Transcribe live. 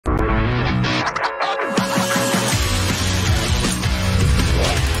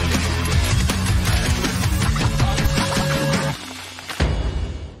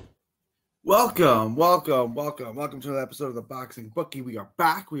Welcome to another episode of the Boxing Bookie. We are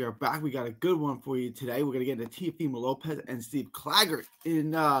back. We got a good one for you today. We're gonna get into Teofimo Lopez and Steve Claggett.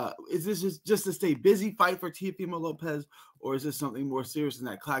 Is this just a stay busy fight for Teofimo Lopez, or is this something more serious than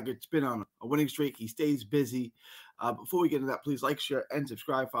that? Claggett's been on a winning streak. He stays busy. Before we get into that, please like, share, and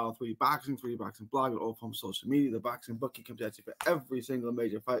subscribe. Follow 3D Boxing blog, and all from social media. The Boxing Bookie comes at you for every single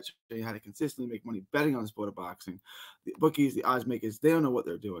major fight, showing you how to consistently make money betting on the sport of boxing. The bookies, the odds makers, they don't know what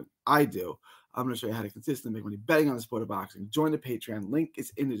they're doing. I do. I'm going to show you how to consistently make money betting on the sport of boxing. Join the Patreon. Link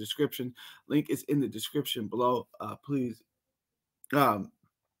is in the description. Below. Please join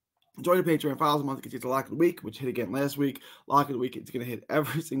the Patreon. $5 a month gets you the lock of the week, which hit again last week. Lock of the week, it's going to hit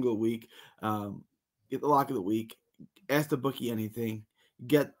every single week. Get the lock of the week. Ask the bookie anything.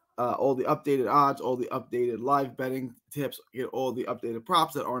 Get all the updated odds, all the updated live betting tips. Get all the updated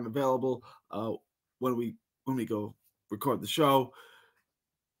props that aren't available when we go record the show.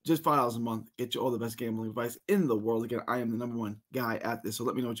 Just $5 a month. Get you all the best gambling advice in the world. Again, I am the #1 guy at this. So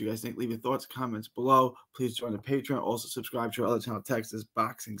let me know what you guys think. Leave your thoughts, comments below. Please join the Patreon. Also subscribe to our other channel, Texas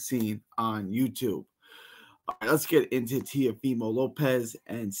Boxing Scene on YouTube. All right, let's get into Teofimo Lopez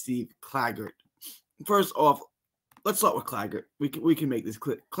and Steve Claggett. First off, let's start with Claggett. We can make this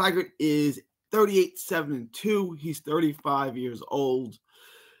clear. Claggett is 38-7-2. He's 35 years old.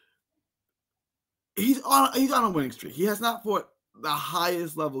 He's on a winning streak. He has not fought the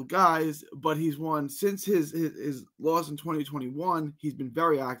highest level guys, but he's won since his loss in 2021. He's been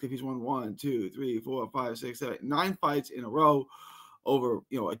very active. He's won 1, 2, 3, 4, 5, 6, 7, 9 fights in a row over a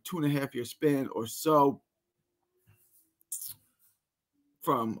 2.5 year span or so.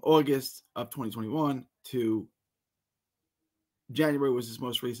 From August of 2021 to January was his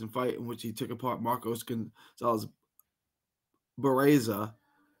most recent fight, in which he took apart Marcos Gonzalez Barreza.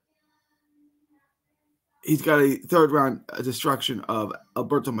 He's got a third round destruction of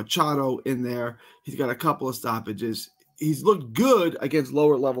Alberto Machado in there. He's got a couple of stoppages. He's looked good against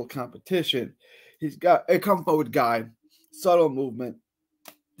lower level competition. He's got a come forward guy, subtle movement.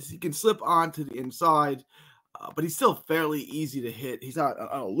 He can slip onto the inside, but he's still fairly easy to hit. He's not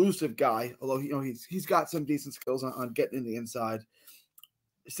an elusive guy, although he's got some decent skills on getting in the inside.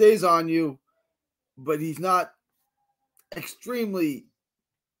 Stays on you, but he's not extremely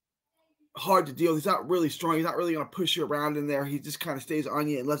hard to deal. He's not really strong. He's not really going to push you around in there. He just kind of stays on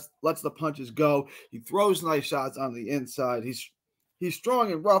you and lets the punches go. He throws nice shots on the inside. He's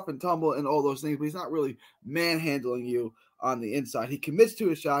strong and rough and tumble and all those things, but he's not really manhandling you on the inside. He commits to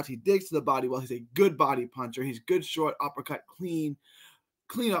his shots. He digs to the body well. He's a good body puncher. He's good short uppercut, clean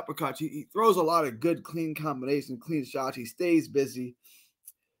uppercuts. He throws a lot of good, clean combination, clean shots. He stays busy.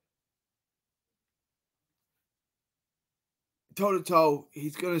 Toe-to-toe,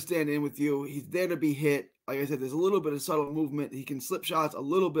 he's going to stand in with you. He's there to be hit. Like I said, there's a little bit of subtle movement. He can slip shots a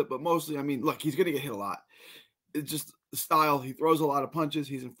little bit, but mostly, look, he's going to get hit a lot. It's just the style. He throws a lot of punches.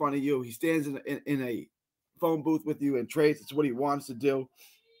 He's in front of you. He stands in a phone booth with you and trades. It's what he wants to do.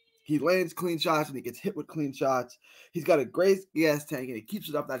 He lands clean shots and he gets hit with clean shots. He's got a great gas tank and he keeps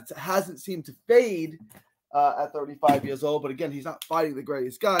it up. That hasn't seemed to fade at 35 years old. But again, he's not fighting the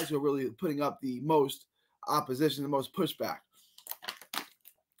greatest guys who are really putting up the most opposition, the most pushback.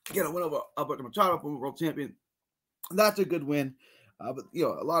 Again, a win over Alberto Machado, former world champion. That's a good win. But,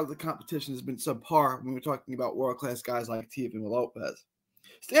 a lot of the competition has been subpar when we're talking about world-class guys like Teofimo Lopez.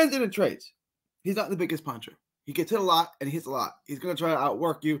 Stands in and trades. He's not the biggest puncher. He gets hit a lot, and he hits a lot. He's going to try to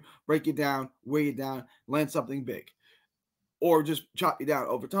outwork you, break you down, weigh you down, land something big. Or just chop you down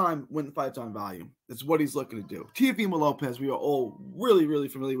over time when the fight's on volume. That's what he's looking to do. Teofimo Lopez, we are all really, really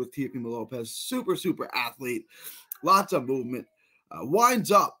familiar with Teofimo Lopez. Super, super athlete. Lots of movement.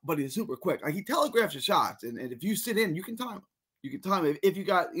 Winds up, but he's super quick. Like, he telegraphs your shots, and if you sit in, you can time him. You can time him if you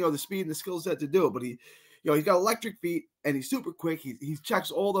got the speed and the skill set to do it. But he's got electric feet, and he's super quick. He checks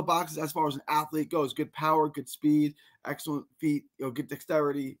all the boxes as far as an athlete goes: good power, good speed, excellent feet, good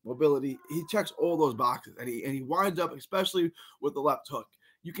dexterity, mobility. He checks all those boxes, and he winds up, especially with the left hook.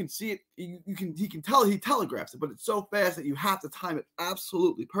 You can see it. He can tell he telegraphs it, but it's so fast that you have to time it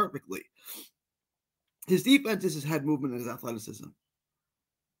absolutely perfectly. His defense is his head movement and his athleticism.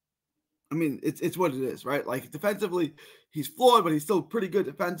 It's what it is, right? Like, defensively, he's flawed, but he's still pretty good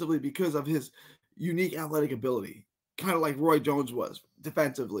defensively because of his unique athletic ability, kind of like Roy Jones was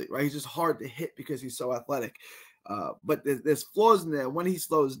defensively, right? He's just hard to hit because he's so athletic. But there's flaws in there. When he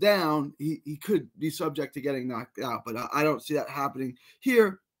slows down, he could be subject to getting knocked out, but I don't see that happening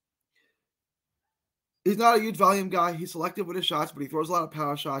here. He's not a huge volume guy. He's selective with his shots, but he throws a lot of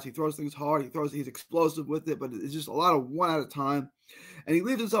power shots. He throws things hard. He's explosive with it, but it's just a lot of one at a time. And he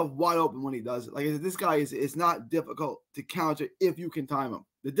leaves himself wide open when he does it. Like I said, this guy is not difficult to counter if you can time him.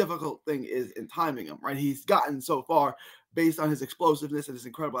 The difficult thing is in timing him, right? He's gotten so far based on his explosiveness and his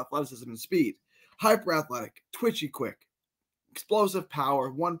incredible athleticism and speed. Hyper athletic, twitchy quick, explosive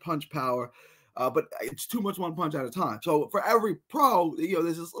power, one-punch power, but it's too much one punch at a time. So for every pro,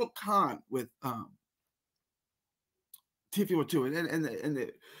 there's this little con with Teofimo too, and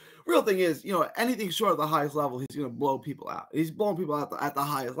the real thing is, anything short of the highest level, he's going to blow people out. He's blowing people out at the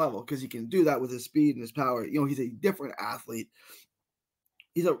highest level because he can do that with his speed and his power. He's a different athlete.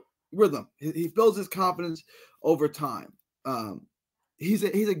 He's a rhythm. He builds his confidence over time. He's a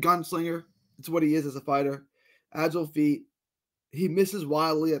gunslinger. It's what he is as a fighter. Agile feet. He misses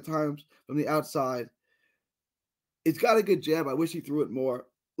wildly at times from the outside. It's got a good jab. I wish he threw it more.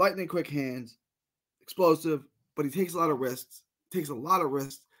 Lightning quick hands. Explosive, but he takes a lot of risks.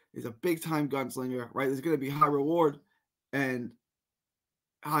 He's a big-time gunslinger, right? There's going to be high reward and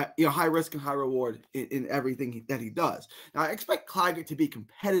high risk and high reward in everything that he does. Now, I expect Claggett to be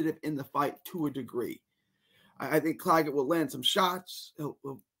competitive in the fight to a degree. I think Claggett will land some shots. He'll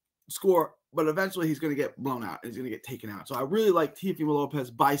score, but eventually he's going to get blown out. He's going to get taken out. So I really like Teofimo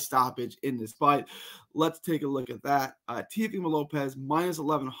Lopez by stoppage in this fight. Let's take a look at that. Teofimo Lopez minus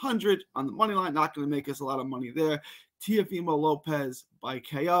 1,100 on the money line. Not going to make us a lot of money there. Teofimo Lopez by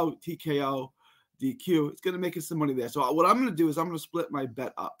KO, TKO, DQ. It's going to make us some money there. So what I'm going to do is I'm going to split my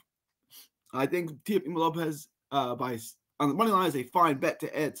bet up. I think Teofimo Lopez on the money line is a fine bet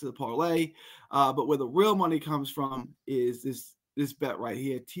to add to the parlay. But where the real money comes from is this bet right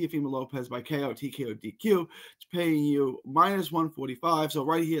here. Teofimo Lopez by KO, TKO, DQ. It's paying you minus 145. So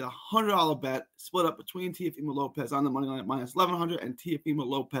right here, a $100 bet split up between Teofimo Lopez on the money line at minus 1,100 and Teofimo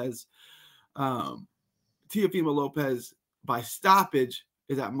Lopez by stoppage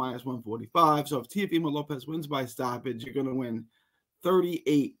is at minus 145. So if Teofimo Lopez wins by stoppage, you're going to win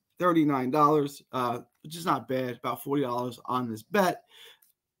 $39, which is not bad, about $40 on this bet,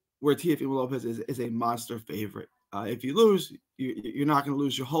 where Teofimo Lopez is a monster favorite. If you lose, you're not going to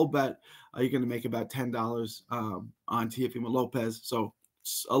lose your whole bet. You're going to make about $10 on Teofimo Lopez. So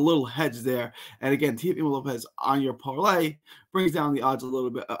a little hedge there. And again, Teofimo Lopez on your parlay brings down the odds a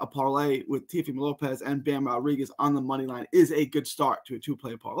little bit. A parlay with Teofimo Lopez and Bam Rodriguez on the money line is a good start to a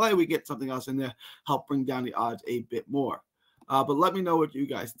two-player parlay. We get something else in there, help bring down the odds a bit more. But let me know what you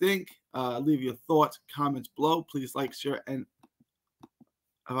guys think. Leave your thoughts, comments below. Please like, share, and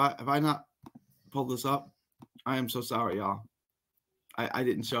have I not pulled this up? I am so sorry, y'all. I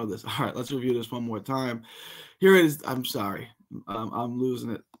didn't show this. All right, let's review this one more time. Here it is. I'm sorry. I'm losing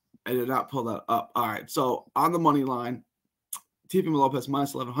it. I did not pull that up. All right, so on the money line, Teofimo Lopez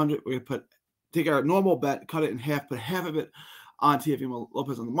minus 1,100. We're going to take our normal bet, cut it in half, put half of it on Teofimo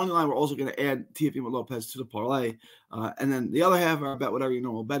Lopez on the money line. We're also going to add Teofimo Lopez to the parlay. And then the other half of our bet, whatever your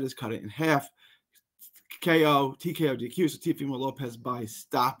normal bet is, cut it in half. KO, TKO, DQ. So Teofimo Lopez by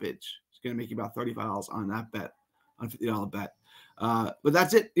stoppage. It's going to make you about $35 on that bet, on a $50 bet. But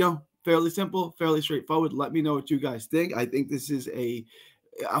that's it. Fairly simple, fairly straightforward. Let me know what you guys think. I think this is a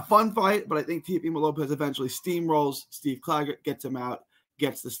fun fight, but I think Teofimo Lopez eventually steamrolls Steve Claggett, gets him out,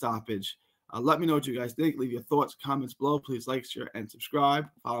 gets the stoppage. Let me know what you guys think. Leave your thoughts, comments below. Please like, share, and subscribe.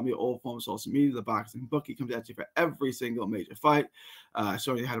 Follow me on all forms of social media. The Boxing Bookie comes at you for every single major fight,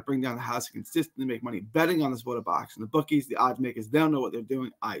 showing you how to bring down the house and consistently make money betting on the sport of boxing. The bookies, the odds makers, they don't know what they're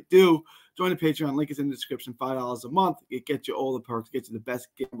doing. I do. Join the Patreon. Link is in the description. $5 a month. It gets you all the perks, gets you the best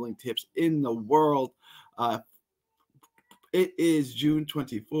gambling tips in the world. It is June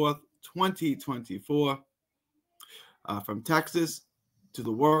 24th, 2024. From Texas to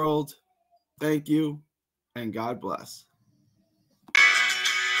the world. Thank you, and God bless.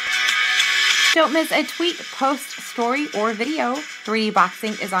 Don't miss a tweet, post, story, or video. 3D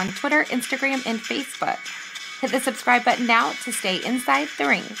Boxing is on Twitter, Instagram, and Facebook. Hit the subscribe button now to stay inside the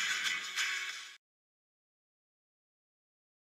ring.